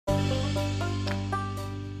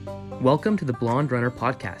Welcome to the Blonde Runner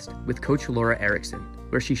podcast with Coach Laura Erickson,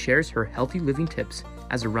 where she shares her healthy living tips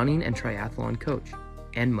as a running and triathlon coach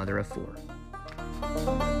and mother of 4.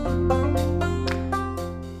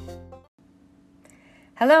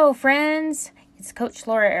 Hello, friends. It's Coach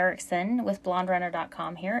Laura Erickson with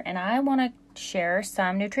blonderunner.com here, and I want to share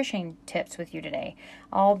some nutrition tips with you today.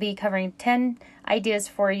 I'll be covering 10 ideas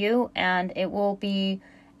for you, and it will be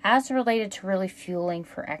as related to really fueling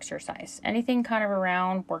for exercise. Anything kind of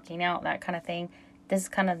around working out, that kind of thing. This is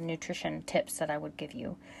kind of the nutrition tips that I would give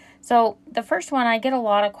you. So the first one, I get a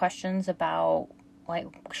lot of questions about, like,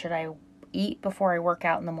 should I eat before I work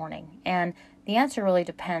out in the morning? And the answer really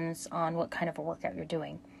depends on what kind of a workout you're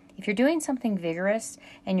doing. If you're doing something vigorous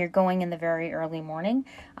and you're going in the very early morning,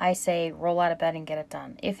 I say roll out of bed and get it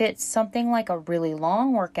done. If it's something like a really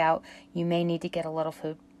long workout, you may need to get a little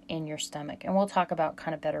food in your stomach. And we'll talk about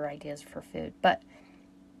kind of better ideas for food. But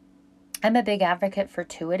I'm a big advocate for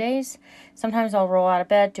 2-a-days. Sometimes I'll roll out of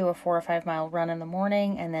bed, do a 4 or 5 mile run in the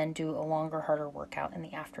morning, and then do a longer, harder workout in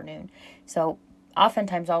the afternoon. So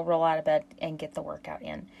oftentimes I'll roll out of bed and get the workout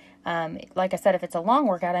in. Like I said, if it's a long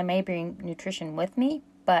workout, I may bring nutrition with me,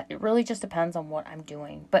 but it really just depends on what I'm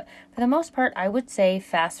doing. But for the most part, I would say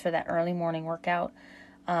fast for that early morning workout.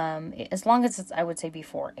 As long as it's, I would say,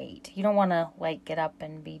 before 8. You don't want to get up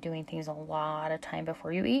and be doing things a lot of time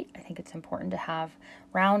before you eat. I think it's important to have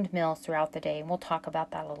round meals throughout the day, and we'll talk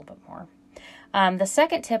about that a little bit more. The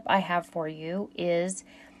second tip I have for you is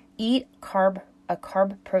eat a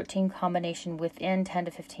carb-protein combination within 10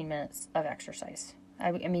 to 15 minutes of exercise.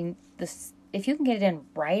 I mean, if you can get it in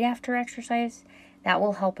right after exercise, that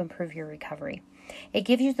will help improve your recovery. It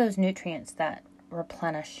gives you those nutrients that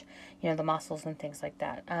replenish, the muscles and things like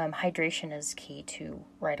that. Hydration is key to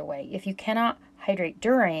right away. If you cannot hydrate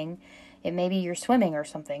during, it maybe you're swimming or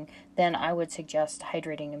something, then I would suggest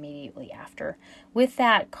hydrating immediately after. With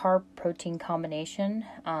that carb-protein combination,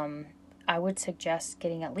 I would suggest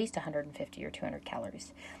getting at least 150 or 200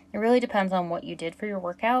 calories. It really depends on what you did for your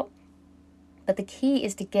workout, but the key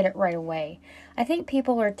is to get it right away. I think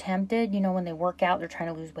people are tempted, when they work out, they're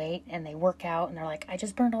trying to lose weight, and they work out, and they're like, I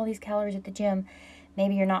just burned all these calories at the gym.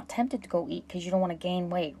 Maybe you're not tempted to go eat because you don't want to gain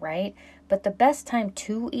weight, right? But the best time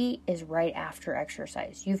to eat is right after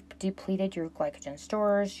exercise. You've depleted your glycogen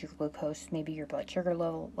stores, your glucose, maybe your blood sugar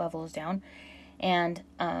level is down. And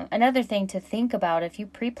another thing to think about, if you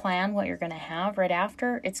pre-plan what you're going to have right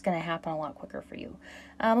after, it's going to happen a lot quicker for you.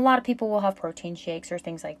 A lot of people will have protein shakes or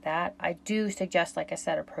things like that. I do suggest, like I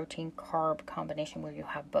said, a protein-carb combination where you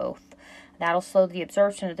have both. That'll slow the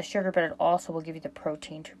absorption of the sugar, but it also will give you the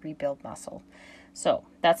protein to rebuild muscle. So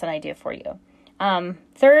that's an idea for you.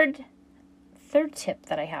 Third tip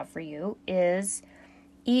that I have for you is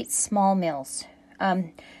eat small meals.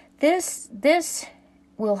 This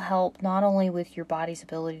will help not only with your body's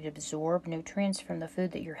ability to absorb nutrients from the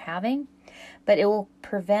food that you're having, but it will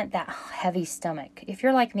prevent that heavy stomach. If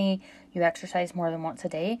you're like me, you exercise more than once a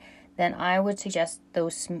day, then I would suggest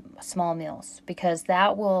those small meals, because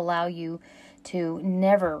that will allow you to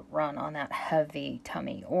never run on that heavy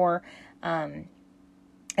tummy. Or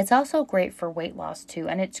it's also great for weight loss too,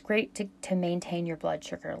 and it's great to maintain your blood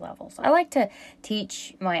sugar levels. I like to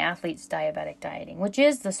teach my athletes diabetic dieting, which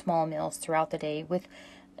is the small meals throughout the day with,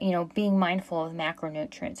 being mindful of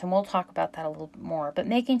macronutrients, and we'll talk about that a little bit more, but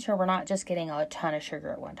making sure we're not just getting a ton of sugar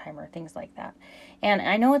at one time or things like that. And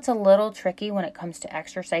I know it's a little tricky when it comes to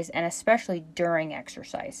exercise, and especially during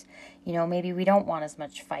exercise. Maybe we don't want as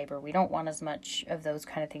much fiber. We don't want as much of those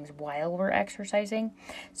kind of things while we're exercising.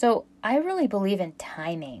 So I really believe in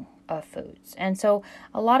timing of foods. And so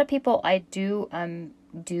a lot of people, I do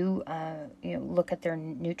look at their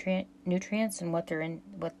nutrients and what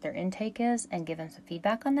their intake is, and give them some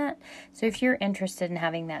feedback on that. So if you're interested in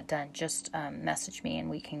having that done, just message me and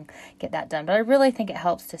we can get that done. But I really think it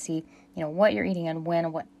helps to see what you're eating and when,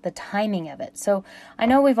 and what the timing of it. So I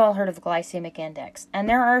know we've all heard of the glycemic index, and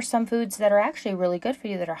there are some foods that are actually really good for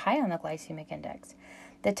you that are high on the glycemic index.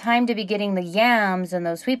 The time to be getting the yams and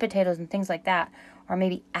those sweet potatoes and things like that are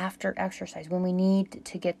maybe after exercise, when we need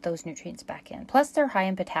to get those nutrients back in. Plus, they're high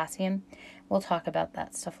in potassium. We'll talk about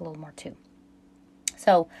that stuff a little more too.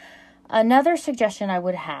 So another suggestion I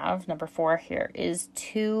would have, number 4 here, is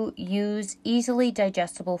to use easily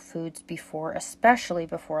digestible foods especially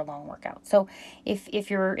before a long workout. So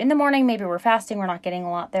if you're in the morning, maybe we're fasting, we're not getting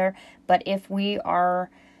a lot there. But if we are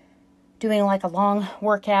doing a long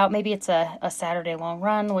workout, maybe it's a Saturday long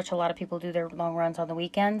run, which a lot of people do their long runs on the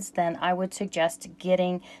weekends, then I would suggest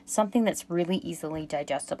getting something that's really easily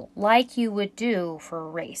digestible, like you would do for a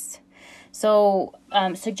race. So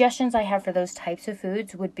suggestions I have for those types of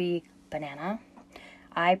foods would be banana.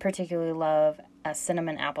 I particularly love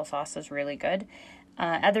cinnamon applesauce is really good.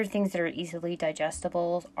 Other things that are easily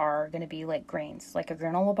digestible are going to be like grains, like a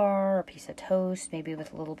granola bar, a piece of toast, maybe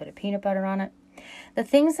with a little bit of peanut butter on it. The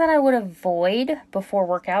things that I would avoid before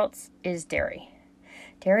workouts is dairy.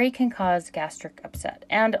 Dairy can cause gastric upset.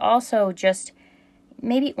 And also just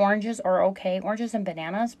maybe oranges are okay, oranges and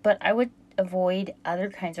bananas, but I would avoid other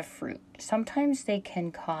kinds of fruit. Sometimes they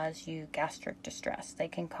can cause you gastric distress. They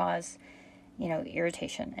can cause,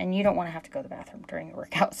 irritation, and you don't want to have to go to the bathroom during your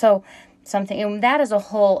workout. So and that is a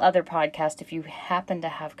whole other podcast if you happen to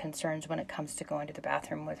have concerns when it comes to going to the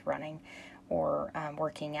bathroom with running or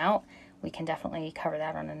working out. We can definitely cover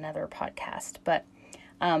that on another podcast. But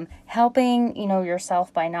helping,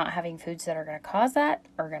 yourself by not having foods that are going to cause that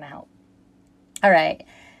are going to help. All right.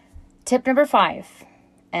 Tip number 5,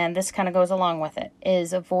 and this kind of goes along with it,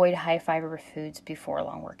 is avoid high fiber foods before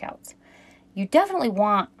long workouts. You definitely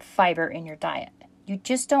want fiber in your diet. You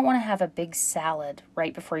just don't want to have a big salad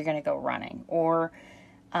right before you're going to go running. Or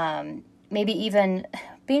maybe even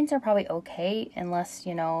beans are probably okay unless,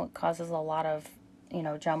 it causes a lot of,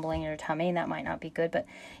 jumbling in your tummy. That might not be good. But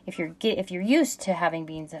if you're used to having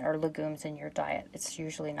beans or legumes in your diet, it's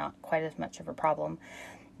usually not quite as much of a problem.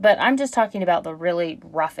 But I'm just talking about the really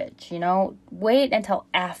roughage, wait until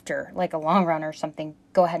after, like a long run or something,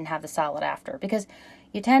 go ahead and have the salad after. Because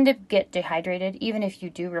you tend to get dehydrated, even if you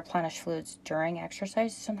do replenish fluids during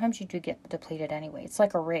exercise. Sometimes you do get depleted anyway. It's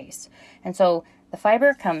like a race. And so the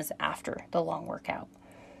fiber comes after the long workout.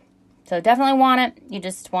 So definitely want it. You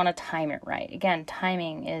just want to time it right. Again,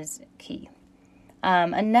 timing is key.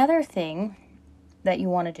 Another thing that you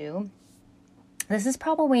want to do, this is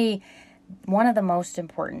probably one of the most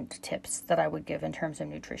important tips that I would give in terms of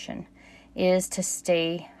nutrition, is to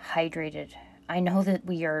stay hydrated. I know that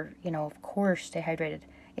we are, of course, stay hydrated.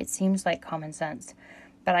 It seems like common sense,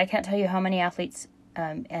 but I can't tell you how many athletes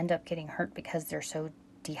end up getting hurt because they're so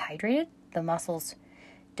dehydrated. The muscles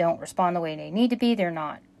don't respond the way they need to be. They're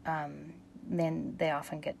not, then they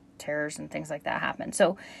often get tears and things like that happen.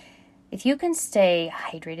 So if you can stay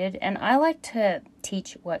hydrated, and I like to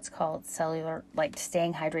teach what's called cellular, like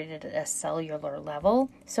staying hydrated at a cellular level.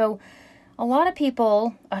 So a lot of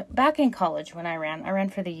people, back in college when I ran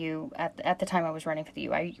for the U, at the time I was running for the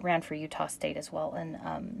U, I ran for Utah State as well,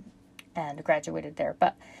 and graduated there.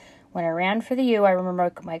 But when I ran for the U, I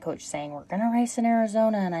remember my coach saying, we're going to race in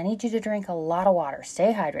Arizona, and I need you to drink a lot of water,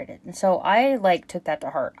 stay hydrated. And so I took that to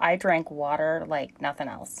heart. I drank water like nothing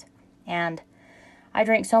else. And I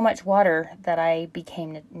drank so much water that I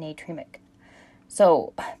became natremic.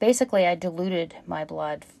 So basically I diluted my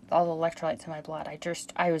blood, all the electrolytes in my blood.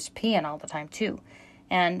 I was peeing all the time too.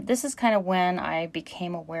 And this is kind of when I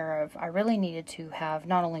became aware of I really needed to have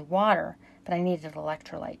not only water, but I needed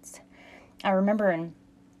electrolytes. I remember in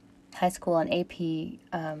high school in AP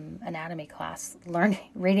anatomy class,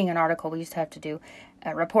 reading an article. We used to have to do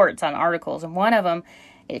reports on articles, and one of them,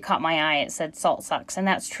 it caught my eye. It said salt sucks, and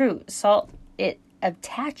that's true. Salt, it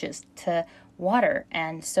attaches to water,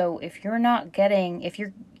 and so if you're not getting, it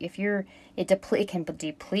can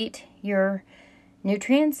deplete your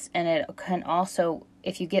nutrients, and it can also,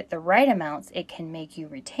 if you get the right amounts, it can make you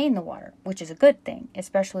retain the water, which is a good thing,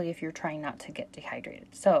 especially if you're trying not to get dehydrated.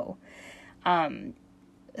 So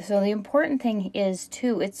the important thing is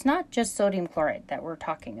too, it's not just sodium chloride that we're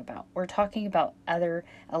talking about. We're talking about other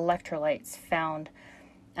electrolytes found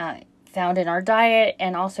in our diet,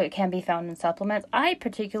 and also it can be found in supplements. I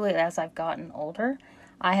particularly, as I've gotten older,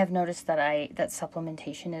 I have noticed that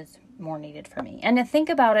supplementation is more needed for me. And to think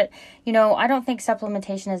about it, I don't think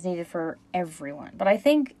supplementation is needed for everyone, but I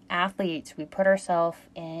think athletes, we put ourselves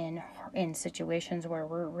in situations where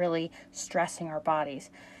we're really stressing our bodies.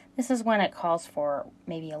 This is when it calls for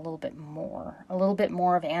maybe a little bit more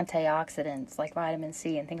of antioxidants like vitamin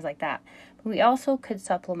C and things like that. But we also could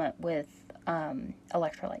supplement with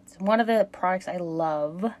electrolytes. One of the products I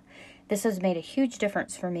love, this has made a huge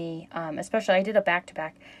difference for me, especially I did a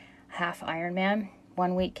back-to-back half Ironman,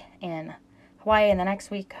 1 week in Hawaii, and the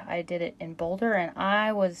next week I did it in Boulder, and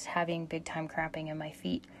I was having big time cramping in my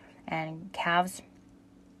feet and calves.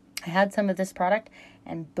 I had some of this product,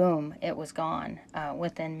 and boom, it was gone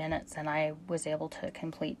within minutes, and I was able to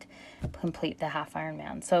complete the half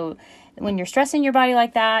Ironman. So when you're stressing your body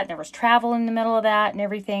like that, there was travel in the middle of that and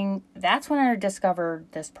everything, that's when I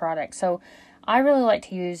discovered this product. So I really like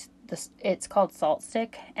to use this. It's called Salt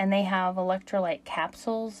Stick, and they have electrolyte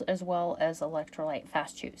capsules as well as electrolyte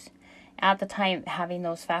fast chews. At the time, having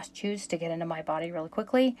those fast chews to get into my body really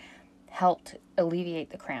quickly helped alleviate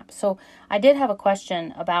the cramps. So I did have a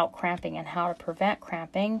question about cramping and how to prevent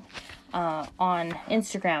cramping on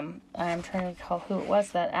Instagram. I'm trying to recall who it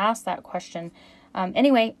was that asked that question.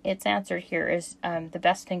 Anyway, it's answered here is the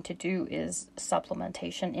best thing to do is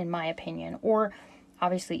supplementation, in my opinion, or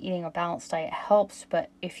obviously eating a balanced diet helps. But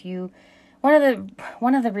if you, one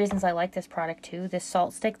of the reasons I like this product too, this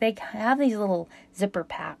salt stick, they have these little zipper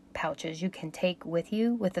pouches you can take with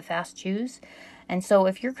you with the fast chews. And so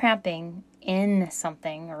if you're cramping in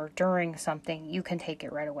something or during something, you can take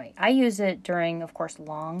it right away. I use it during, of course,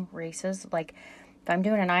 long races. Like if I'm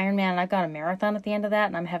doing an Ironman and I've got a marathon at the end of that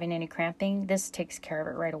and I'm having any cramping, this takes care of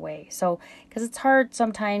it right away. So, because it's hard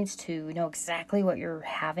sometimes to know exactly what you're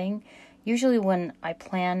having. Usually when I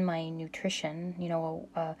plan my nutrition,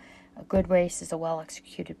 a good race is a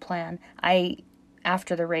well-executed plan.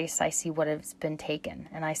 After the race, I see what has been taken.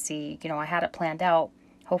 And I see, I had it planned out.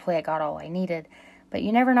 Hopefully I got all I needed. But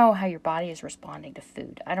you never know how your body is responding to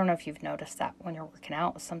food. I don't know if you've noticed that when you're working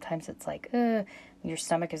out. Sometimes it's like, your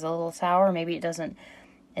stomach is a little sour. Maybe it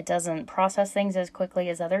doesn't process things as quickly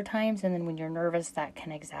as other times. And then when you're nervous, that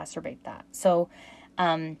can exacerbate that. So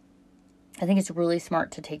I think it's really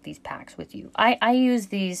smart to take these packs with you. I use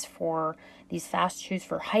these fast chews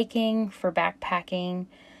for hiking, for backpacking.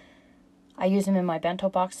 I use them in my bento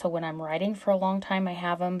box, so when I'm riding for a long time, I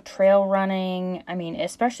have them. Trail running,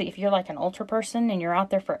 especially if you're like an ultra person and you're out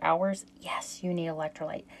there for hours, yes, you need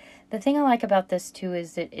electrolyte. The thing I like about this too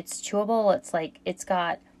is that it's chewable. It's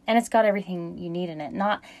got everything you need in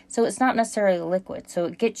it. So it's not necessarily liquid, so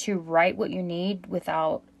it gets you right what you need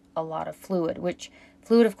without a lot of fluid, which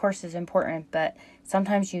fluid, of course, is important, but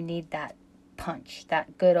sometimes you need that punch,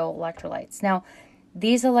 that good old electrolytes. Now,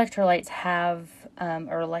 these electrolytes have,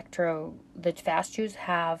 the fast chews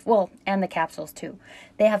have, and the capsules too.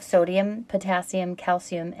 They have sodium, potassium,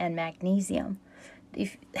 calcium, and magnesium. And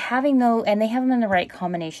they have them in the right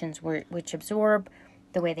combinations which absorb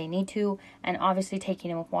the way they need to, and obviously taking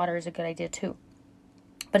them with water is a good idea too.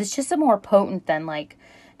 But it's just more potent than like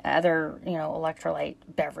other, electrolyte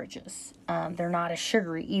beverages. They're not as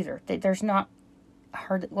sugary either. There's not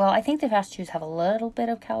hard. Well, I think the fast chews have a little bit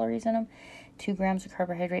of calories in them. 2 grams of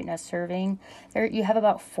carbohydrate in a serving. There you have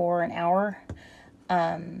about 4 an hour.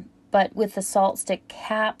 But with the salt stick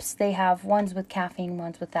caps, they have ones with caffeine,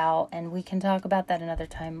 ones without, and we can talk about that another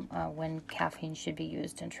time when caffeine should be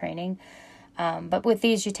used in training. But with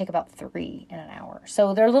these, you take about 3 in an hour.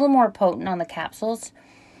 So they're a little more potent on the capsules.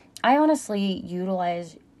 I honestly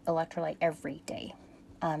utilize electrolyte every day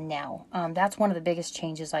now. That's one of the biggest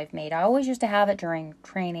changes I've made. I always used to have it during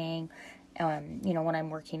training, when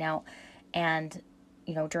I'm working out, and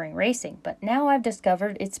during racing, but now I've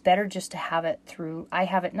discovered it's better just to have it I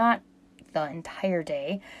have it not the entire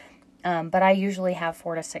day, but I usually have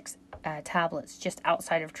 4 to 6 tablets just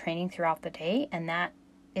outside of training throughout the day, and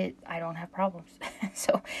I don't have problems.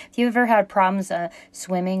 So if you've ever had problems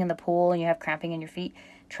swimming in the pool and you have cramping in your feet,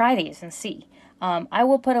 try these and see. I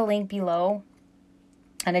will put a link below.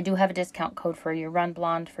 And I do have a discount code for you, Run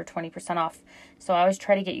Blonde, for 20% off. So I always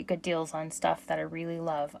try to get you good deals on stuff that I really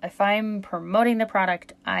love. If I'm promoting the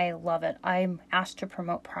product, I love it. I'm asked to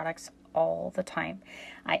promote products all the time.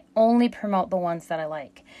 I only promote the ones that I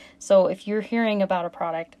like. So if you're hearing about a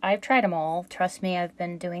product, I've tried them all. Trust me, I've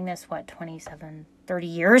been doing this, 30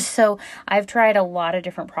 years. So I've tried a lot of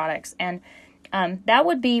different products. And that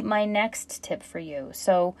would be my next tip for you.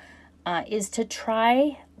 So is to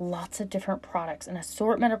try lots of different products, an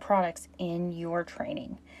assortment of products in your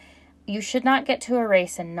training. You should not get to a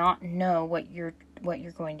race and not know what you're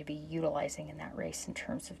going to be utilizing in that race in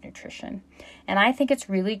terms of nutrition. And I think it's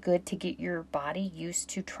really good to get your body used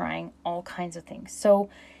to trying all kinds of things. So,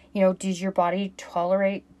 does your body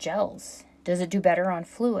tolerate gels? Does it do better on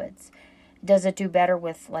fluids? Does it do better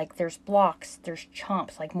with, there's blocks, there's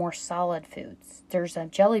chomps, more solid foods. There's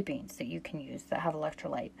jelly beans that you can use that have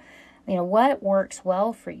electrolyte. What works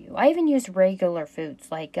well for you? I even use regular foods,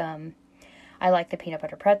 I like the peanut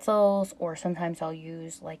butter pretzels, or sometimes I'll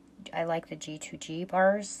use, I like the G2G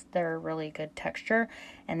bars. They're really good texture,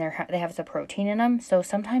 and they have the protein in them. So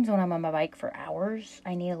sometimes when I'm on my bike for hours,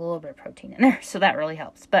 I need a little bit of protein in there, so that really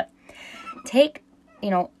helps. But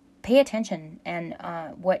pay attention and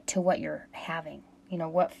what you're having.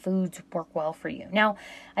 What foods work well for you. Now,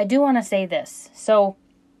 I do want to say this. So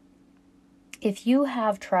if you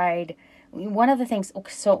have tried, one of the things,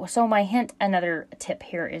 so my hint, another tip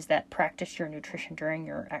here is that practice your nutrition during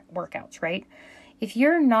your workouts, right? If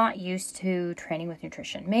you're not used to training with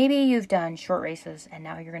nutrition, maybe you've done short races and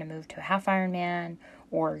now you're going to move to a half Ironman,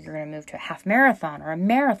 or you're going to move to a half marathon or a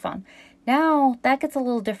marathon. Now that gets a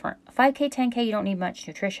little different. 5K, 10K, you don't need much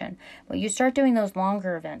nutrition, but you start doing those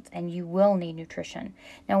longer events and you will need nutrition.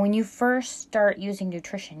 Now, when you first start using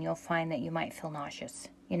nutrition, you'll find that you might feel nauseous.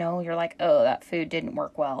 You're like, oh, that food didn't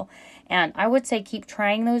work well. And I would say keep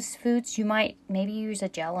trying those foods. You might maybe use a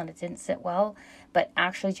gel and it didn't sit well, but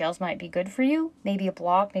actually gels might be good for you. Maybe a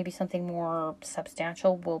block, maybe something more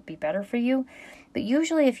substantial will be better for you. But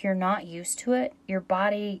usually if you're not used to it, your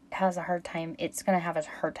body has a hard time. It's going to have a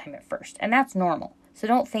hard time at first. And that's normal. So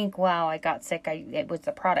don't think, wow, I got sick. It was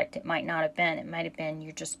the product. It might not have been. It might have been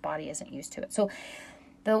your just body isn't used to it. So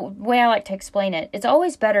the way I like to explain it, it's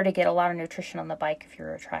always better to get a lot of nutrition on the bike if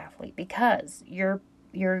you're a triathlete, because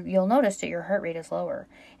you'll notice that your heart rate is lower.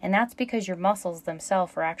 And that's because your muscles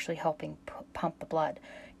themselves are actually helping pump the blood.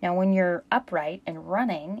 Now, when you're upright and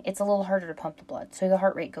running, it's a little harder to pump the blood. So the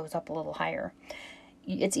heart rate goes up a little higher.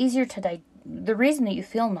 It's easier to the reason that you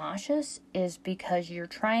feel nauseous is because you're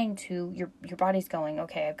trying to, your body's going,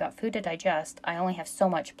 okay, I've got food to digest. I only have so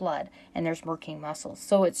much blood, and there's working muscles.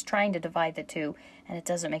 So it's trying to divide the two, and it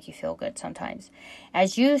doesn't make you feel good sometimes.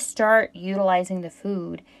 As you start utilizing the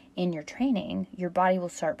food in your training, your body will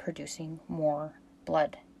start producing more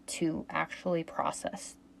blood to actually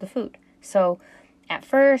process the food. So at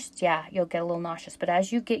first, yeah, you'll get a little nauseous, but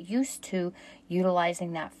as you get used to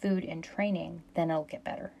utilizing that food in training, then it'll get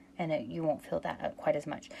better, and you won't feel that quite as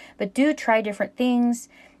much. But do try different things.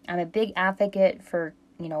 I'm a big advocate for,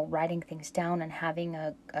 writing things down and having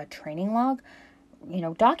a training log.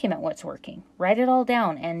 Document what's working. Write it all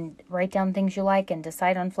down and write down things you like and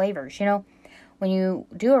decide on flavors. When you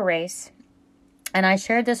do a race, and I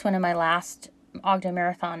shared this one in my last Ogden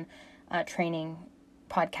Marathon training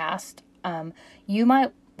podcast, you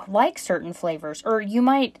might like certain flavors, or you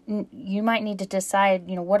might need to decide,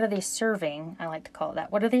 what are they serving? I like to call it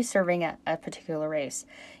that. What are they serving at a particular race?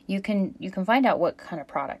 You can find out what kind of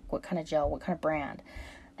product, what kind of gel, what kind of brand,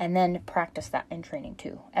 and then practice that in training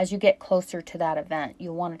too. As you get closer to that event,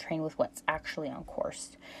 you'll want to train with what's actually on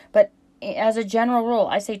course. But as a general rule,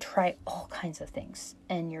 I say try all kinds of things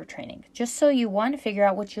in your training, just so you, one, figure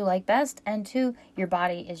out what you like best, and two, your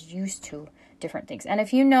body is used to different things. And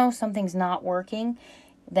if you know something's not working,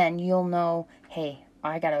 then you'll know, hey,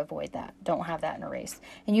 I got to avoid that. Don't have that in a race.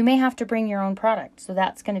 And you may have to bring your own product. So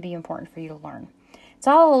that's going to be important for you to learn. It's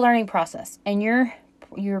all a learning process, and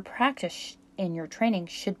your practice in your training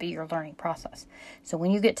should be your learning process. So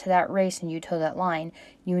when you get to that race and you toe that line,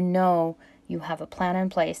 you know you have a plan in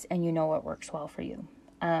place and you know what works well for you.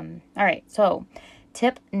 All right. So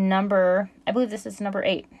tip I believe this is number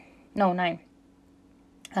 9.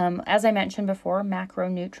 As I mentioned before,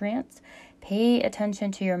 macronutrients. Pay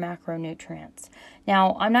attention to your macronutrients.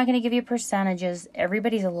 Now, I'm not going to give you percentages.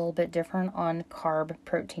 Everybody's a little bit different on carb,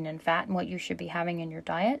 protein, and fat and what you should be having in your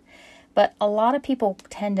diet. But a lot of people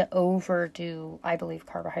tend to overdo, I believe,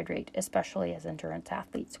 carbohydrate, especially as endurance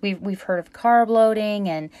athletes. We've heard of carb loading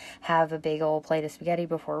and have a big old plate of spaghetti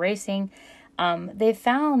before racing. They've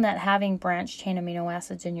found that having branched chain amino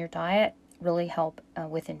acids in your diet really help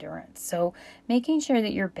with endurance. So making sure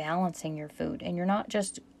that you're balancing your food and you're not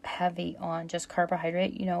just heavy on just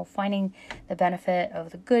carbohydrate, finding the benefit of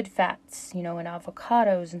the good fats, in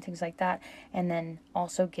avocados and things like that, and then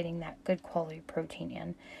also getting that good quality protein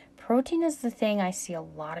in. Protein is the thing I see a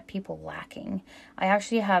lot of people lacking. I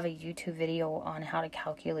actually have a YouTube video on how to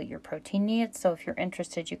calculate your protein needs, so if you're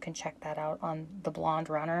interested, you can check that out on The Blonde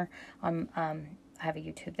Runner. I have a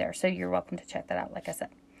YouTube there, so you're welcome to check that out, like I said.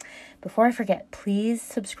 Before I forget, please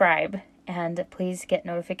subscribe and please get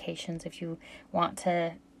notifications if you want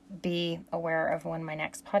to be aware of when my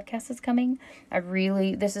next podcast is coming.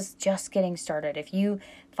 This is just getting started. If you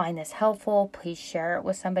find this helpful, please share it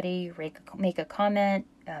with somebody, make a comment,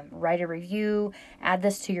 write a review, add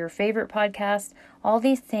this to your favorite podcast. All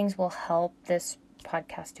these things will help this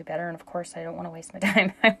podcast do better. And of course, I don't want to waste my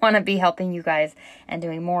time. I want to be helping you guys and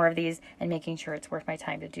doing more of these and making sure it's worth my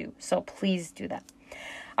time to do. So please do that.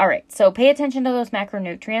 All right. So pay attention to those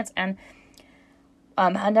macronutrients. And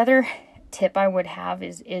another tip I would have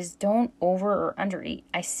is don't over or under eat.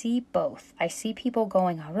 I see both. I see people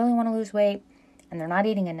going, I really want to lose weight, and they're not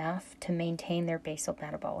eating enough to maintain their basal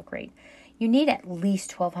metabolic rate. You need at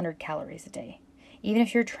least 1,200 calories a day. Even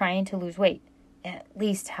if you're trying to lose weight, at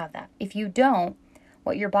least have that. If you don't,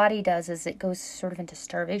 what your body does is it goes sort of into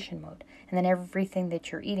starvation mode. And then everything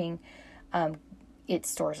that you're eating, it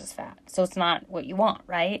stores as fat. So it's not what you want,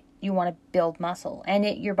 right? You want to build muscle. And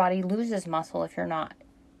your body loses muscle if you're not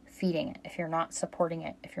feeding it, if you're not supporting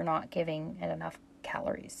it, if you're not giving it enough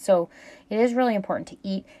calories. So it is really important to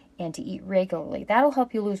eat and to eat regularly. That'll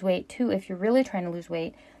help you lose weight too. If you're really trying to lose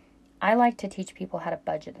weight, I like to teach people how to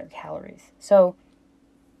budget their calories. So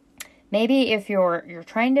maybe if you're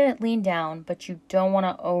trying to lean down, but you don't want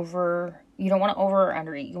to over or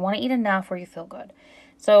under eat. You want to eat enough where you feel good.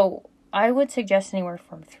 So I would suggest anywhere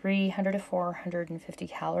from 300 to 450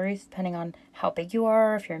 calories, depending on how big you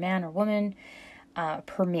are, if you're a man or woman,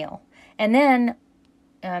 per meal. And then,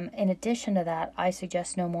 in addition to that, I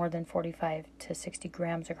suggest no more than 45 to 60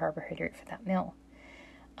 grams of carbohydrate for that meal.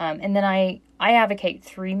 And then I advocate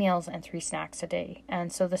 3 meals and 3 snacks a day.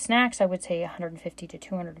 And so the snacks, I would say 150 to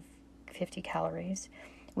 250 calories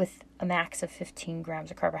with a max of 15 grams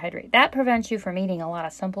of carbohydrate. That prevents you from eating a lot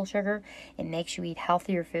of simple sugar. It makes you eat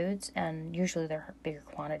healthier foods, and usually they're a bigger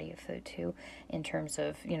quantity of food too, in terms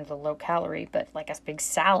of, the low calorie. But like a big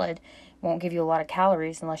salad won't give you a lot of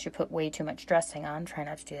calories unless you put way too much dressing on. Try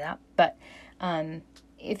not to do that. But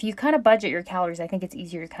if you kind of budget your calories, I think it's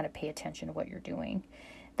easier to kind of pay attention to what you're doing.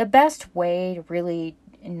 The best way to really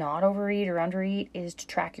not overeat or undereat is to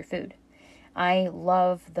track your food. I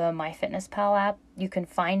love the MyFitnessPal app. You can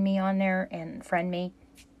find me on there and friend me,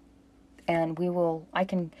 and I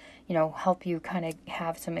can, help you kind of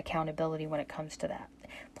have some accountability when it comes to that.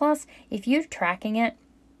 Plus, if you're tracking it,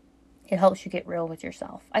 it helps you get real with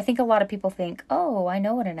yourself. I think a lot of people think, oh, I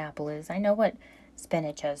know what an apple is. I know what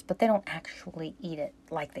spinach is, but they don't actually eat it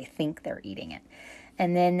like they think they're eating it.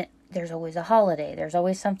 And then there's always a holiday. There's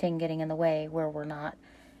always something getting in the way where we're not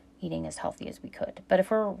eating as healthy as we could. But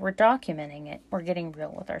if we're documenting it, we're getting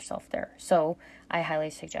real with ourselves there. So I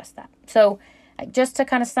highly suggest that. So just to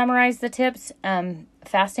kind of summarize the tips,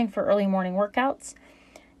 fasting for early morning workouts.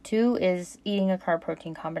 2 is eating a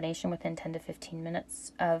carb-protein combination within 10 to 15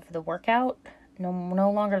 minutes of the workout. No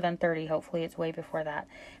longer than 30. Hopefully it's way before that.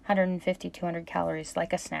 150, 200 calories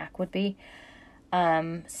like a snack would be.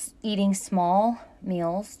 Eating small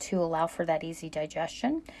meals to allow for that easy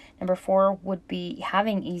digestion. Number 4 would be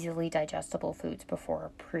having easily digestible foods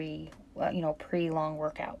before pre-long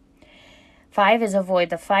workout. 5 is avoid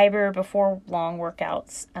the fiber before long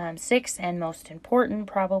workouts. 6, and most important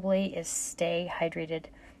probably, is stay hydrated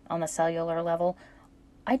on the cellular level.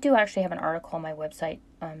 I do actually have an article on my website,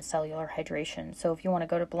 cellular hydration. So if you want to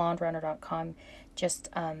go to blonderunner.com, just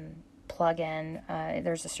plug in,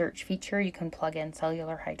 there's a search feature. You can plug in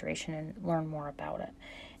cellular hydration and learn more about it.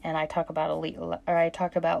 And I talk about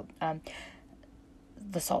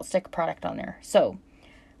the Salt Stick product on there. So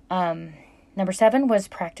number 7 was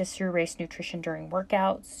practice your race nutrition during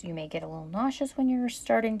workouts. You may get a little nauseous when you're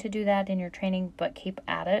starting to do that in your training, but keep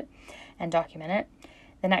at it and document it.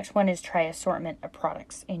 The next one is try assortment of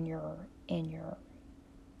products in your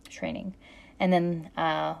training. And then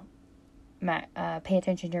pay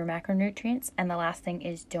attention to your macronutrients. And the last thing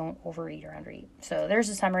is don't overeat or undereat. So there's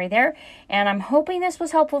a summary there. And I'm hoping this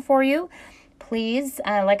was helpful for you. Please,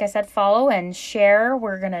 like I said, follow and share.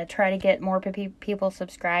 We're going to try to get more people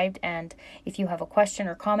subscribed. And if you have a question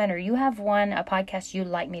or comment, or you have a podcast you'd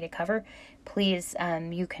like me to cover, please,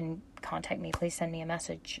 you can contact me. Please send me a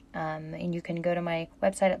message. And you can go to my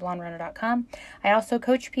website at blonderunner.com. I also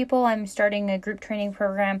coach people. I'm starting a group training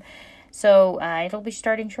program. So it'll be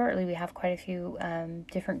starting shortly. We have quite a few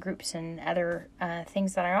different groups and other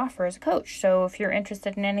things that I offer as a coach. So if you're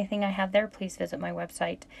interested in anything I have there, please visit my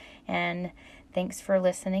website. And thanks for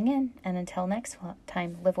listening in. And until next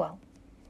time, live well.